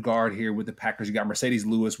change of guard here with the Packers, you got Mercedes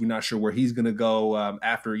Lewis. We're not sure where he's going to go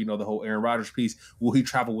after, the whole Aaron Rodgers piece. Will he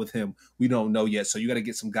travel with him? We don't know yet. So you got to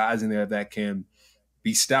get some guys in there that can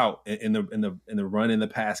be stout in the run in the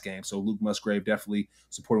pass game. So Luke Musgrave definitely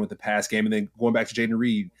supporting with the pass game. And then going back to Jaden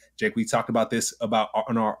Reed, Jake, we talked about this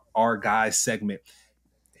on our guys segment.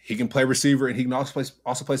 He can play receiver and he can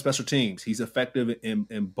also play special teams. He's effective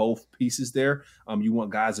in both pieces there. You want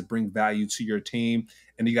guys to bring value to your team.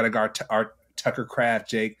 And you got to guard our Tucker Kraft,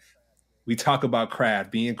 Jake. We talk about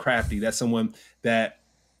Kraft being crafty. That's someone that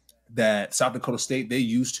South Dakota State, they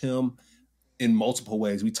used him in multiple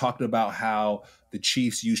ways. We talked about how the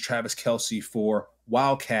Chiefs use Travis Kelce for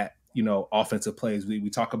wildcat, offensive plays. We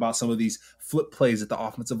talk about some of these flip plays at the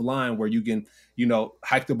offensive line where you can,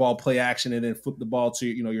 hike the ball, play action, and then flip the ball to,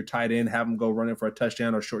 your tight end, have them go running for a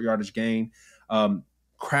touchdown or short yardage gain.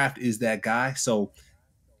 Kraft is that guy. So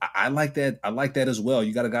I like that. I like that as well.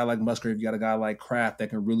 You got a guy like Musgrave, you got a guy like Kraft that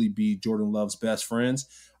can really be Jordan Love's best friends.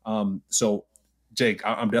 So Jake,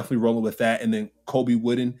 I'm definitely rolling with that. And then Colby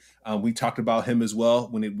Wooden, we talked about him as well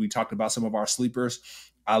when we talked about some of our sleepers.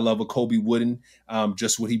 I love a Colby Wooden,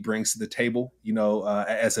 just what he brings to the table,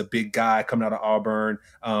 as a big guy coming out of Auburn.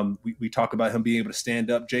 We talked about him being able to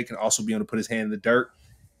stand up, Jake, and also be able to put his hand in the dirt.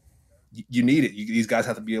 You need it. These guys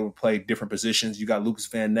have to be able to play different positions. You got Lucas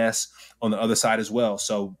Van Ness on the other side as well.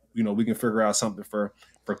 So, we can figure out something for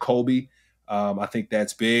Colby. I think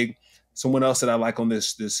that's big. Someone else that I like on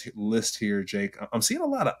this list here, Jake, I'm seeing a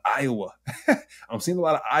lot of Iowa.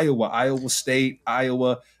 Iowa State,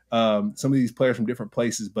 Iowa, some of these players from different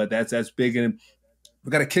places, but that's big. And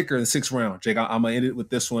we got a kicker in the 6th round, Jake. I'm going to end it with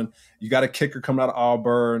this one. You got a kicker coming out of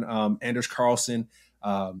Auburn, Anders Carlson.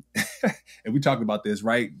 And we talked about this,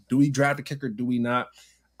 right? Do we draft a kicker? Do we not?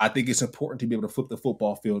 I think it's important to be able to flip the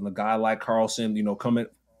football field. And a guy like Carlson,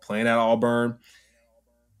 playing at Auburn,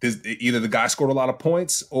 either the guy scored a lot of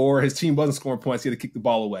points or his team wasn't scoring points. He had to kick the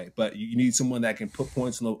ball away. But you need someone that can put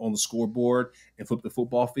points on the scoreboard and flip the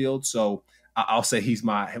football field. So I'll say he's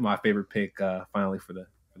my favorite pick finally for the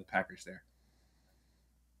Packers there.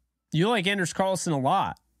 You like Anders Carlson a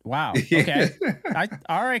lot. Wow. Okay.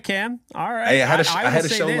 All right, Cam. All right. Hey, I had to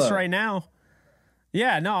say show this love right now.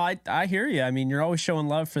 Yeah, no, I hear you. I mean, you're always showing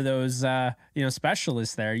love for those,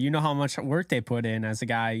 specialists there. You know how much work they put in as a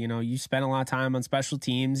guy. You spent a lot of time on special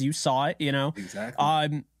teams. You saw it.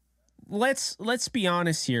 Exactly. Let's be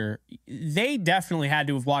honest here. They definitely had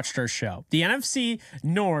to have watched our show. The NFC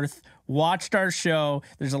North watched our show.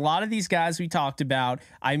 There's a lot of these guys we talked about.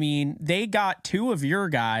 I mean, they got two of your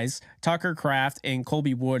guys, Tucker Kraft and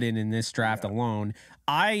Colby Wooden, in this draft alone.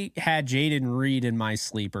 I had Jaden Reed in my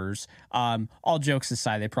sleepers. All jokes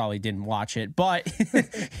aside, they probably didn't watch it. But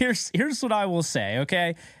here's what I will say,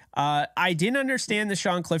 okay? I didn't understand the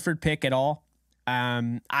Sean Clifford pick at all.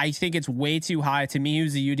 I think it's way too high. To me, he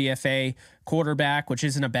was a UDFA quarterback, which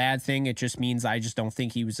isn't a bad thing. It just means I just don't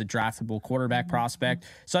think he was a draftable quarterback prospect.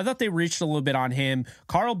 So I thought they reached a little bit on him.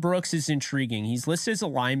 Carl Brooks is intriguing. He's listed as a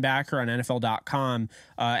linebacker on NFL.com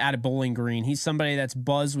out of Bowling Green. He's somebody that's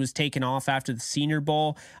buzz was taken off after the Senior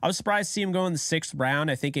Bowl. I was surprised to see him go in the 6th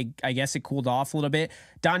round. I guess it cooled off a little bit.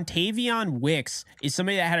 Dontavion Wicks is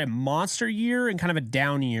somebody that had a monster year and kind of a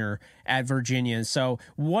down year at Virginia. So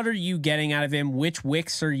what are you getting out of him? Which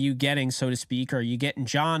Wicks are you getting, so to speak? Are you getting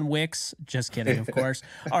John Wicks? Just kidding, of course.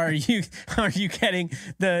 Are you getting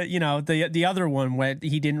the other one where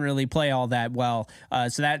he didn't really play all that well?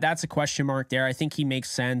 So that's a question mark there. I think he makes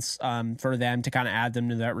sense for them to kind of add them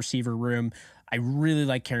to that receiver room. I really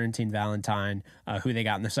like Carrington Valentine, who they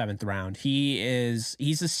got in the 7th round.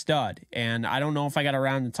 He's a stud, and I don't know if I got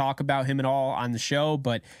around to talk about him at all on the show,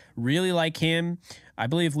 but really like him. I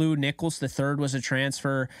believe Lou Nichols III was a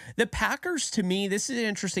transfer. The Packers, to me, this is an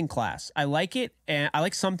interesting class. I like it, and I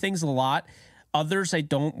like some things a lot. Others I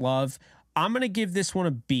don't love. I'm going to give this one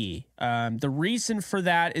a B. The reason for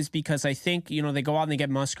that is because I think, they go out and they get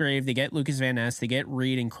Musgrave, they get Lucas Van Ness, they get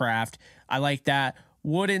Reed and Kraft. I like that.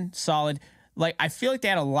 Wooden, solid. I feel like they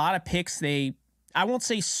had a lot of picks I won't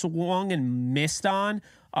say swung and missed on,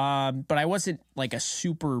 but I wasn't a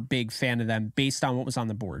super big fan of them based on what was on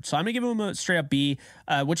the board. So I'm gonna give them a straight up B,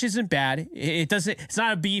 which isn't bad. It's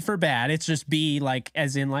not a B for bad. It's just B,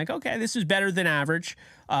 as in okay, this is better than average.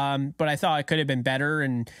 But I thought it could have been better,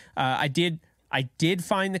 and I did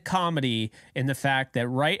find the comedy in the fact that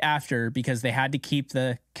right after, because they had to keep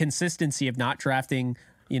the consistency of not drafting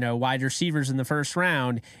wide receivers in the 1st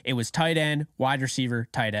round, it was tight end, wide receiver,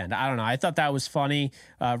 tight end. I don't know. I thought that was funny.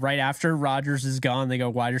 Right after Rodgers is gone, they go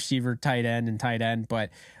wide receiver, tight end, and tight end. But,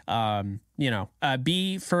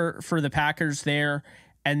 B for the Packers there.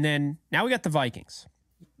 And then now we got the Vikings.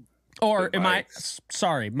 Or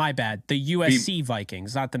sorry, my bad. The USC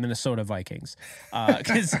Vikings, not the Minnesota Vikings.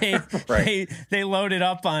 Because they loaded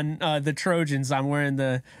up on the Trojans. I'm wearing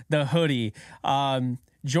the hoodie.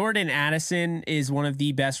 Jordan Addison is one of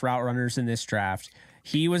the best route runners in this draft.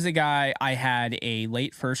 He was a guy I had a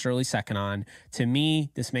late 1st, early 2nd on. To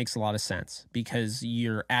me, this makes a lot of sense because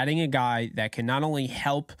you're adding a guy that can not only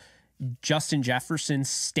help Justin Jefferson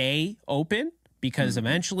stay open, because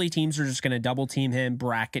eventually teams are just going to double team him,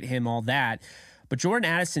 bracket him, all that. But Jordan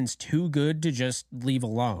Addison's too good to just leave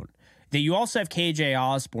alone. That you also have KJ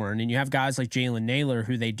Osborne, and you have guys like Jalen Naylor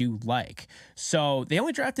who they do like. So they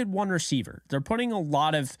only drafted one receiver. They're putting a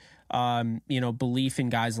lot of belief in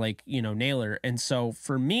guys like Naylor. And so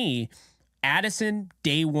for me, Addison,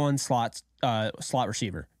 day 1 slot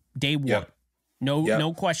receiver, day 1. Yep.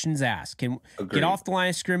 No questions asked. Can get off the line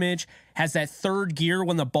of scrimmage, has that 3rd gear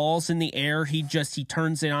when the ball's in the air. He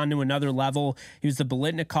turns it on to another level. He was the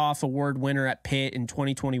Biletnikoff Award winner at Pitt in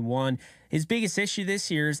 2021. His biggest issue this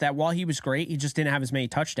year is that while he was great, he just didn't have as many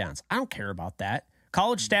touchdowns. I don't care about that.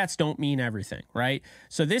 College stats don't mean everything, right?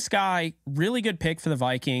 So this guy, really good pick for the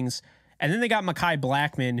Vikings. And then they got Mekhi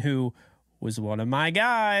Blackman, who was one of my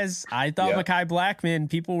guys. I thought Mekhi Blackman,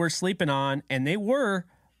 people were sleeping on, and they were.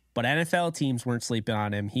 But NFL teams weren't sleeping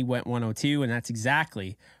on him. He went 102, and that's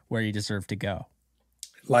exactly where he deserved to go.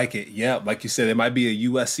 Like it, yeah. Like you said, it might be a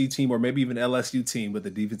USC team or maybe even LSU team with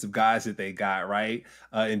the defensive guys that they got, right?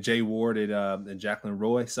 And Jay Ward and Jacqueline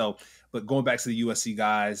Roy. So, but going back to the USC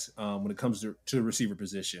guys, when it comes to the receiver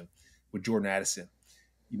position with Jordan Addison,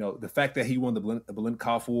 the fact that he won the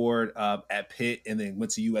Biletnikoff Award at Pitt and then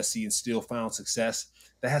went to USC and still found success,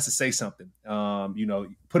 that has to say something.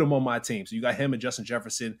 Put him on my team. So you got him and Justin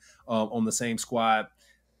Jefferson on the same squad.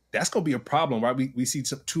 That's going to be a problem, right? We see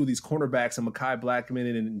two of these cornerbacks, and Mekhi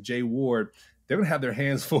Blackmon and Jay Ward. They're going to have their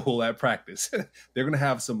hands full at practice. They're going to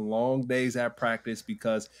have some long days at practice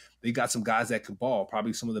because they got some guys that can ball,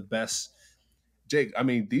 probably some of the best. Jake, I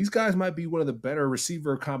mean, these guys might be one of the better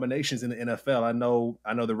receiver combinations in the NFL. I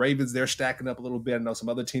know the Ravens, they're stacking up a little bit. I know some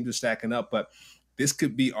other teams are stacking up, but this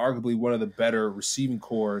could be arguably one of the better receiving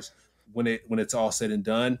cores when it's all said and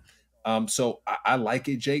done. So I like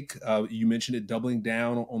it, Jake. You mentioned it, doubling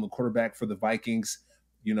down on the quarterback for the Vikings.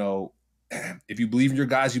 If you believe in your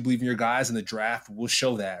guys, you believe in your guys, and the draft will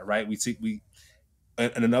show that, right?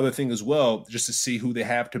 And another thing as well, just to see who they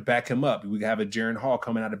have to back him up. We have a Jaren Hall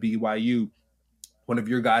coming out of BYU, one of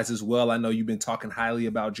your guys as well. I know you've been talking highly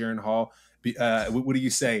about Jaren Hall. What do you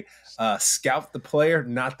say? Scout the player,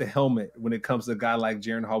 not the helmet, when it comes to a guy like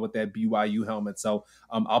Jaren Hall with that BYU helmet. So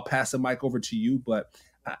I'll pass the mic over to you, but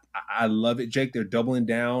I love it, Jake. They're doubling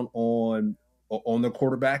down on their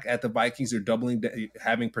quarterback at the Vikings. They're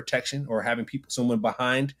having protection or having someone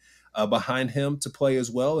behind him to play as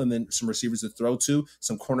well, and then some receivers to throw to,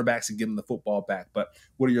 some cornerbacks to get him the football back. But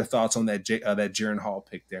what are your thoughts on that Jaren Hall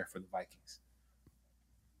pick there for the Vikings?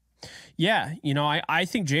 Yeah, I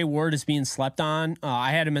think Jay Ward is being slept on.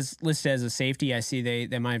 I had him listed as a safety. I see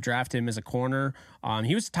they might have drafted him as a corner.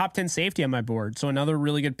 He was a top 10 safety on my board. So another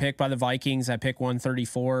really good pick by the Vikings. I picked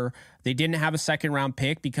 134. They didn't have a second round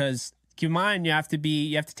pick because keep in mind you have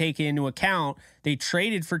to take into account they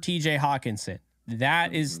traded for TJ Hawkinson.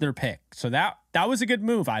 That is their pick. So that was a good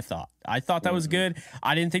move, I thought. That was good.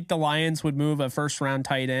 I didn't think the Lions would move a first-round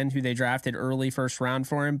tight end who they drafted early first round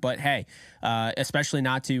for him. But, hey, especially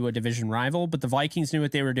not to a division rival. But the Vikings knew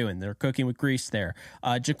what they were doing. They're cooking with grease there.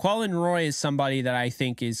 Jaquelin Roy is somebody that I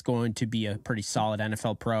think is going to be a pretty solid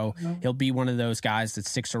NFL pro. He'll be one of those guys that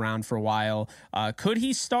sticks around for a while. Could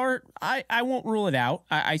he start? I won't rule it out.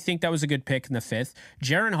 I think that was a good pick in the 5th.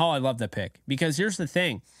 Jaren Hall, I love the pick because here's the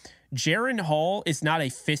thing. Jaren Hall is not a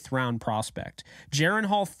 5th round prospect. Jaren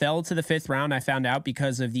Hall fell to the 5th round, I found out,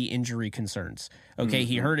 because of the injury concerns. Okay,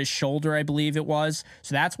 He hurt his shoulder, I believe it was.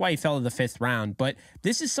 So that's why he fell to the 5th round. But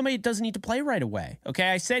this is somebody that doesn't need to play right away.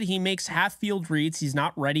 Okay, I said he makes half-field reads. He's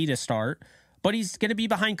not ready to start, but he's going to be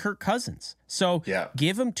behind Kirk Cousins. So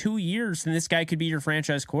give him 2 years, and this guy could be your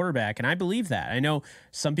franchise quarterback. And I believe that. I know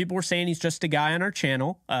some people were saying he's just a guy on our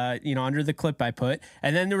channel, under the clip I put.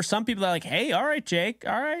 And then there were some people that are like, hey, all right, Jake,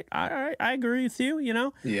 all right, I agree with you,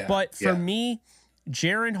 Yeah. But for me,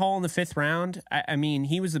 Jaren Hall in the 5th round, I mean,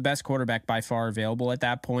 he was the best quarterback by far available at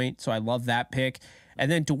that point. So I love that pick.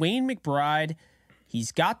 And then Dwayne McBride,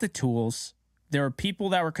 he's got the tools. There are people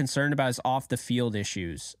that were concerned about his off-the-field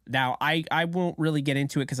issues. Now, I won't really get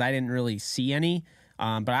into it because I didn't really see any.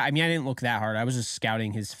 But I didn't look that hard. I was just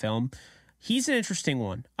scouting his film. He's an interesting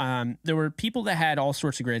one. There were people that had all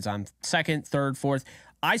sorts of grades on 2nd, 3rd, 4th.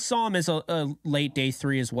 I saw him as a late day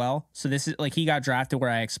 3 as well. So this is like he got drafted where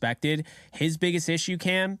I expected. His biggest issue,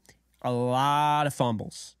 Cam, a lot of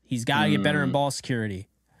fumbles. He's got to get better in ball security.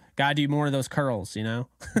 Got to do more of those curls,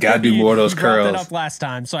 Got to do more of those curls. You brought that up last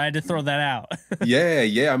time, so I had to throw that out.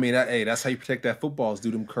 Yeah. I mean, that's how you protect that football is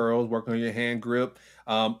do them curls, work on your hand grip.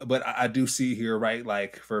 But I do see here, right,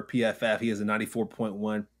 like for PFF, he has a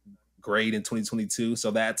 94.1 grade in 2022.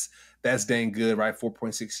 So that's dang good, right?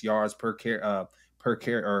 4.6 yards per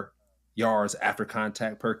carry or yards after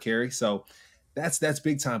contact per carry. So that's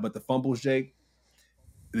big time. But the fumbles, Jake,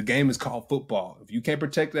 the game is called football. If you can't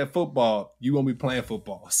protect that football, you won't be playing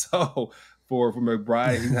football. So for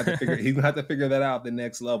McBride, he's gonna have to figure that out at the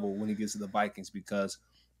next level when he gets to the Vikings, because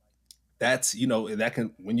that's, that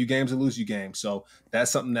can win you games and lose you games. So that's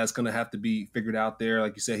something that's going to have to be figured out there.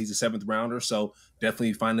 Like you said, he's a 7th rounder, so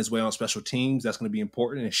definitely find his way on special teams. That's going to be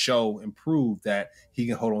important and prove that he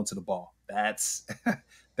can hold on to the ball. That's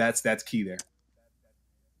key there.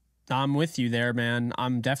 I'm with you there, man.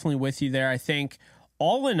 I'm definitely with you there. I think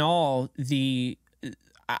all in all,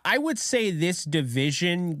 I would say this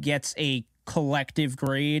division gets a collective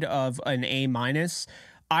grade of an A-.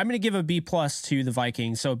 I'm going to give a B+ to the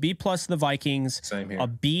Vikings. So B+ to the Vikings, same here. A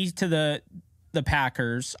B to the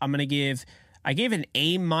Packers. I gave an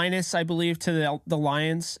A-, I believe, to the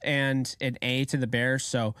Lions, and an A to the Bears.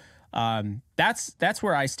 So that's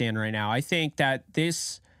where I stand right now. I think that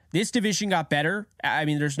this division got better. I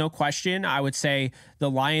mean, there's no question. I would say the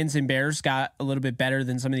Lions and Bears got a little bit better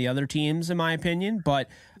than some of the other teams, in my opinion. But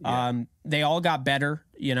they all got better,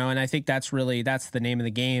 and I think that's the name of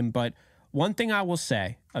the game. But one thing I will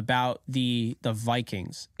say about the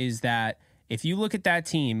Vikings is that if you look at that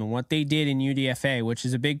team and what they did in UDFA, which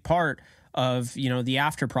is a big part of, the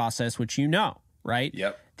after process, which right?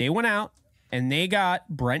 Yep. They went out and they got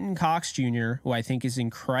Brenton Cox Jr., who I think is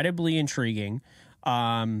incredibly intriguing.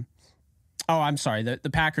 I'm sorry. The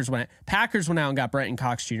Packers went out and got Brenton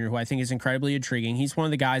Cox Jr., who I think is incredibly intriguing. He's one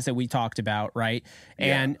of the guys that we talked about, right?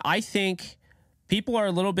 Yeah. And I think people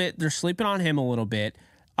are they're sleeping on him a little bit.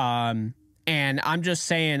 And I'm just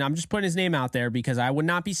saying, I'm just putting his name out there because I would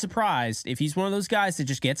not be surprised if he's one of those guys that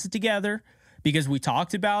just gets it together because we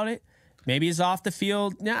talked about it. Maybe his off the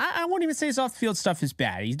field. Now, I won't even say his off the field stuff is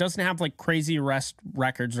bad. He doesn't have like crazy arrest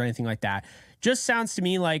records or anything like that. Just sounds to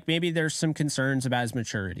me like maybe there's some concerns about his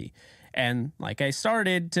maturity. And like I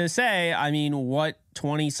started to say, I mean, what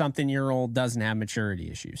 20-something-year-old doesn't have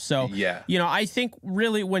maturity issues? So, yeah. I think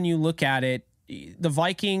really when you look at it, the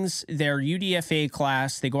Vikings, their UDFA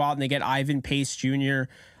class, they go out and they get Ivan Pace Jr.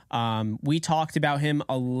 We talked about him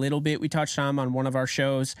a little bit. We touched on him on one of our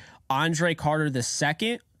shows. Andre Carter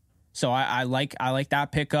II. So I like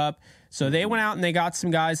that pickup. So they went out and they got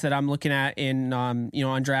some guys that I'm looking at in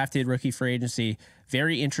undrafted rookie free agency.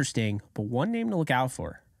 Very interesting. But one name to look out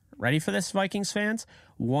for. Ready for this, Vikings fans?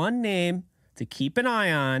 One name to keep an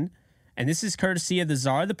eye on, and this is courtesy of the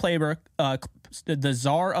czar of the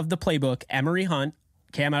playbook, Emory Hunt.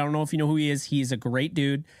 Cam, I don't know if you know who he is. He's a great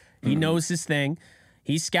dude. He knows his thing.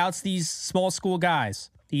 He scouts these small school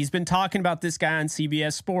guys. He's been talking about this guy on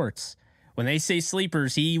CBS Sports. When they say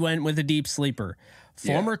sleepers, he went with a deep sleeper.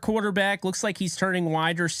 Former quarterback, looks like he's turning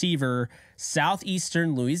wide receiver,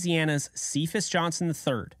 Southeastern Louisiana's Cephas Johnson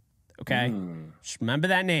III. Okay? Just remember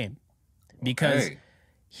that name. Because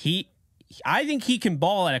I think he can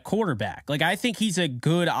ball at a quarterback. Like, I think he's a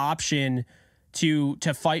good option to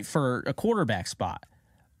fight for a quarterback spot.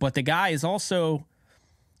 But the guy is also,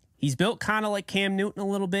 he's built kind of like Cam Newton a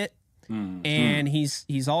little bit. And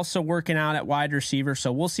he's also working out at wide receiver.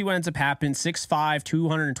 So we'll see what ends up happening. 6'5",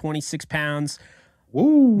 226 pounds.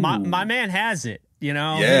 Woo. My man has it,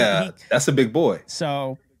 Yeah, that's a big boy.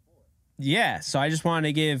 So, yeah. So I just wanted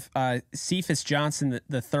to give Cephas Johnson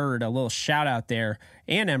the third a little shout out there,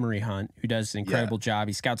 and Emory Hunt, who does an incredible job.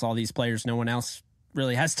 He scouts all these players no one else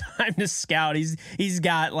really has time to scout. He's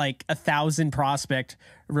got like 1,000 prospect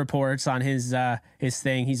reports on his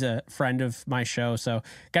thing. He's a friend of my show, so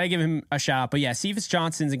got to give him a shout out. But yeah, Cephas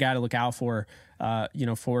Johnson's a guy to look out for.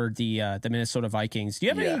 For the Minnesota Vikings. Do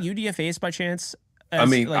you have any UDFAs by chance? A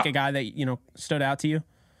guy that stood out to you.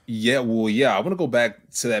 Yeah, well, yeah. I want to go back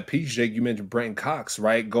to that piece, Jake. You mentioned Brenton Cox,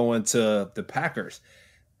 right? Going to the Packers.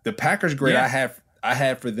 The Packers grade I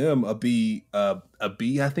had for them a B, I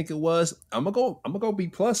think it was. I'm gonna go B+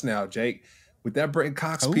 now, Jake. With that Brenton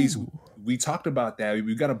Cox piece, we talked about that.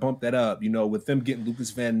 We got to bump that up. With them getting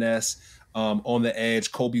Lucas Van Ness on the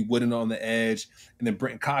edge, Kobe Wooden on the edge, and then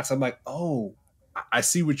Brenton Cox. I'm like, I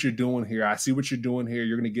see what you're doing here.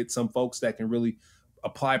 You're going to get some folks that can really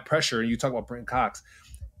apply pressure. And you talk about Brenton Cox.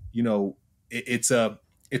 It's a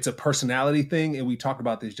personality thing, and we talked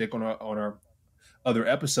about this, Jake, on our other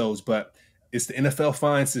episodes. But it's the NFL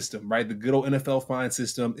fine system, right? The good old NFL fine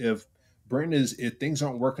system. If things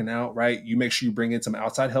aren't working out, right, you make sure you bring in some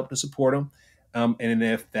outside help to support them. And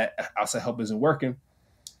if that outside help isn't working,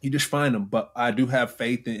 you just find them. But I do have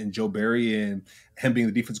faith in Joe Barry and him being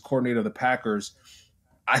the defensive coordinator of the Packers.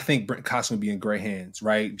 I think Brenton Cox will be in great hands,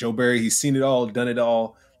 right? Joe Barry, he's seen it all, done it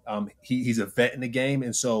all. He's a vet in the game.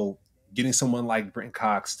 And so getting someone like Brenton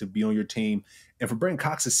Cox to be on your team, and for Brenton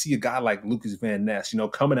Cox to see a guy like Lucas Van Ness,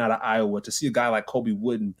 coming out of Iowa, to see a guy like Kobe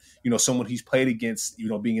Wooden, someone he's played against,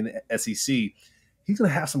 being in the SEC, he's going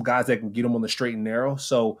to have some guys that can get him on the straight and narrow.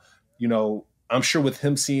 So, I'm sure with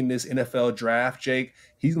him seeing this NFL draft, Jake,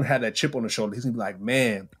 he's going to have that chip on his shoulder. He's going to be like,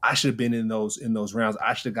 man, I should have been in those rounds.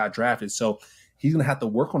 I should have got drafted. So he's going to have to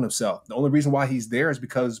work on himself. The only reason why he's there is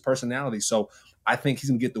because of his personality. So I think he's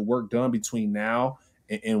going to get the work done between now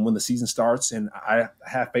and when the season starts. And I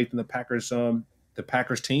have faith in the Packers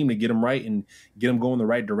team to get him right and get him going the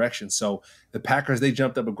right direction. So the Packers, they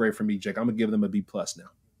jumped up a grade for me, Jake. I'm going to give them a B+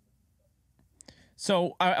 now.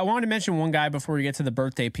 So I wanted to mention one guy before we get to the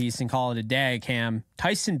birthday piece and call it a day, Cam.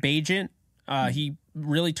 Tyson Bagent. He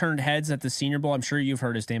really turned heads at the Senior Bowl. I'm sure you've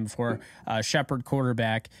heard his name before. Shepherd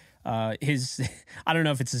quarterback. I don't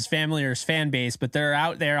know if it's his family or his fan base, but they're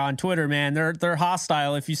out there on Twitter, man. They're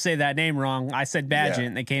hostile if you say that name wrong. I said Bagent,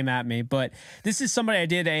 and they came at me. But this is somebody I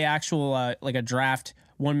did a actual a draft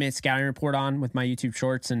 1-minute scouting report on with my YouTube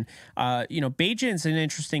shorts. And, Bagent's an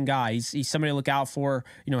interesting guy. He's somebody to look out for,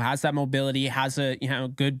 has that mobility, has a,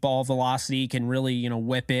 good ball velocity, can really,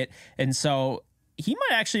 whip it. And so he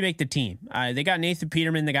might actually make the team. They got Nathan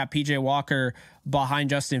Peterman, they got PJ Walker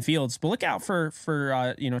behind Justin Fields, but look out for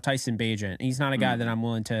Tyson Bagent. He's not a guy that I'm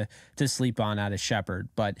willing to sleep on out of Shepherd,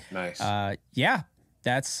 but nice.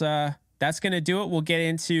 That's that's going to do it. We'll get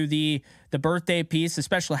into the birthday piece, a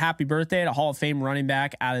special happy birthday to Hall of Fame running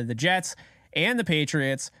back out of the Jets and the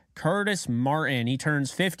Patriots, Curtis Martin. He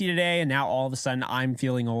turns 50 today, and now all of a sudden I'm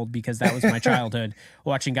feeling old because that was my childhood,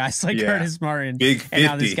 watching guys like Curtis Martin. Big 50. And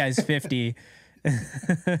now this guy's 50.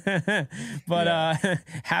 But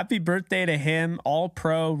happy birthday to him. All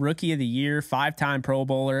pro, rookie of the year, 5-time Pro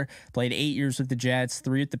Bowler, played 8 years with the Jets,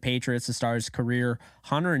 3 with the Patriots to start his career,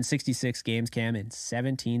 166 games, Cam, and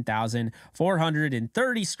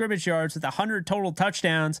 17,430 scrimmage yards with 100 total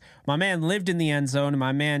touchdowns. My man lived in the end zone, and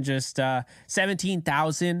my man just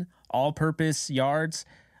 17,000 all-purpose yards.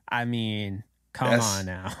 I mean, come on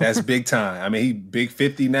now. That's big time. I mean, he big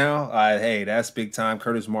 50 now. Hey, that's big time.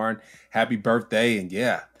 Curtis Martin, happy birthday. And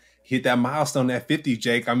hit that milestone at 50,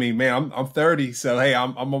 Jake. I mean, man, I'm 30. So, hey,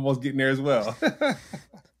 I'm almost getting there as well.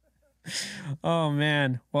 Oh,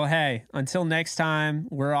 man. Well, hey, until next time,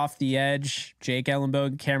 we're Off the Edge. Jake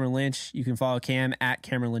Ellenbogen, Cameron Lynch. You can follow Cam at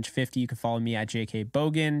Cameron Lynch 50. You can follow me at JK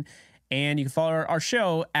Bogan. And you can follow our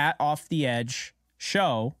show at Off the Edge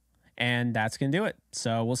Show. And that's going to do it.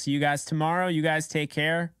 So we'll see you guys tomorrow. You guys take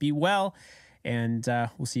care. Be well. And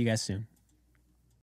we'll see you guys soon.